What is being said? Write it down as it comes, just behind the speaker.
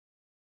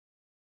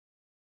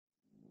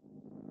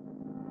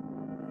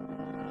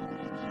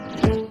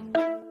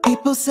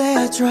People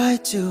say I try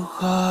too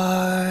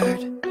hard.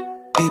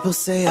 People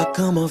say I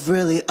come off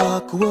really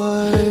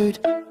awkward.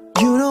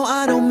 You know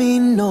I don't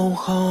mean no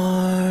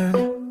harm.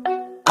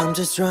 I'm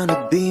just trying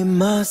to be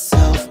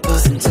myself. But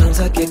sometimes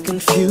I get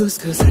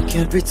confused, cause I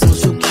can't read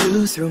social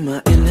cues. Throw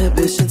my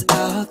inhibitions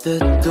out the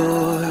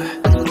door.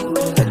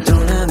 I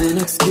don't have an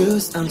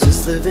excuse, I'm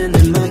just living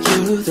in my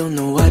youth. Don't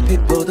know why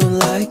people don't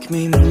like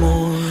me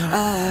more.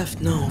 I have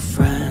no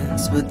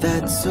friends, but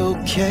that's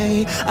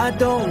okay. I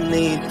don't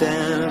need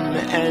them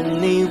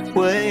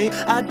anyway.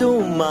 I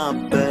do my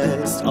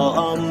best all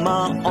on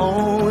my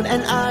own,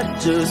 and I'd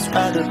just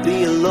rather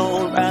be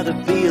alone, rather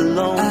be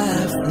alone. I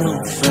have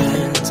no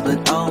friends,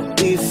 but I'll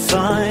be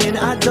fine.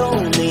 I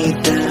don't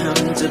need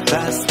them to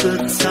pass the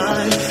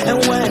time.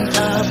 And when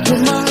I put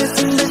my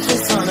wrist in this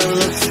face on, I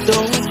look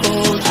stone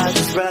cold. I'd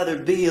just rather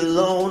be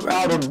alone,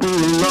 rather be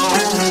alone. I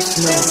have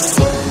no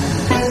friends.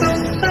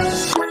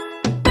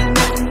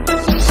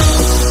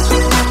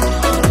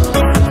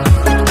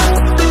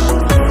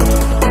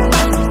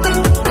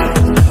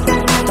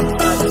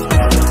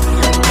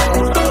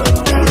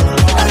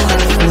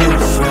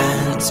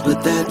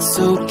 But that's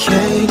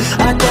okay,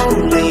 I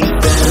don't need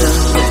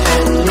them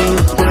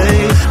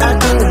anyway. I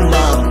do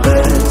my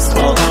best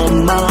all on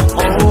my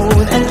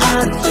own, and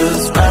I'd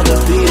just rather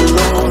be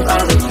alone,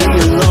 rather be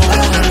alone.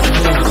 I have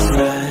no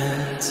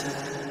friends.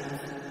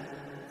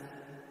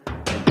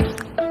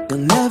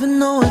 You'll never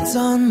know what's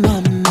on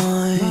my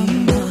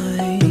mind.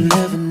 You'll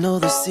never know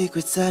the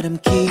secrets that I'm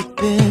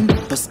keeping,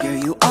 but scare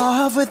you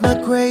off with my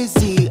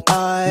crazy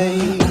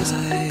eyes.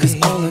 Cause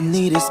all I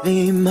need is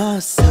me,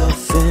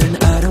 myself,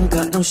 and I don't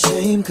got no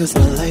shame. Cause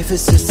my life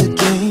is just a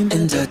game,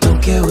 and I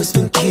don't care what's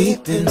been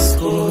keeping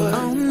score.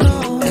 Oh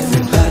no.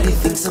 Everybody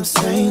thinks I'm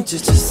strange,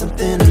 it's just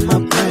something in my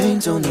brain.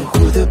 Don't know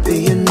who they're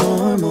being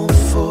normal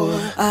for.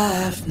 I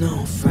have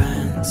no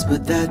friends,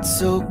 but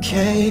that's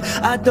okay.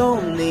 I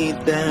don't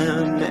need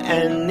them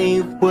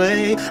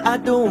anyway. I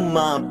do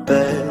my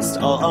best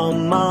all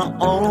on my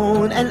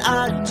own, and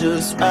I'd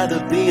just rather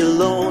be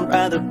alone,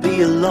 rather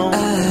be alone. I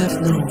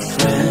have no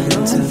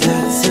friends, and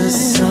that's a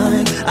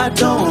sign. I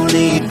don't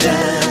need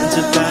them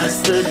to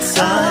pass the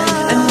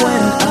time. And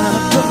when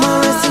I put my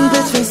resting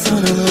bitch face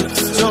on, I look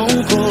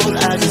stone cold.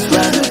 I'd just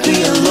rather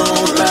be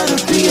alone, rather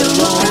be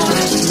alone. I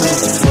have no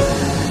friends.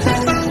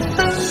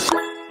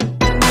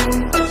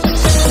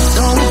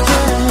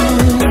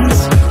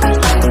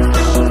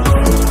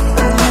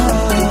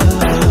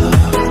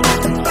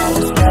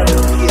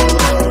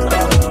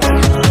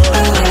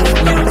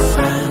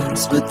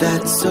 But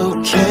that's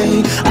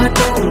okay, I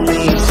don't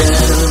need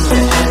them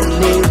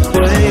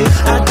anyway.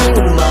 I do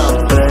my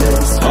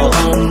best all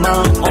on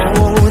my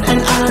own,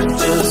 and I'd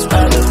just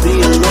rather be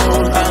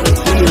alone, rather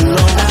be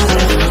alone.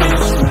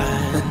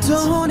 I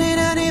don't need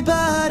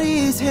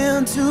anybody's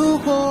hand to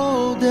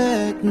hold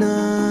at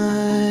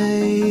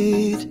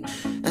night.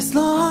 As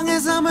long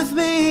as I'm with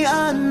me,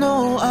 I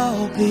know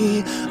I'll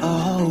be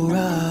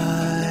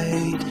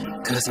alright.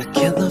 Cause I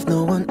can't love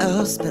no one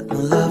else, spent my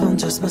love on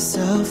just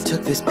myself.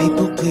 Took this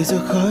people pleaser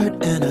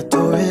heart and I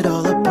tore it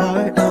all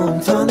apart. Now I'm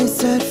finally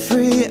set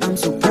free, I'm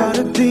so proud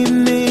to be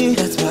me.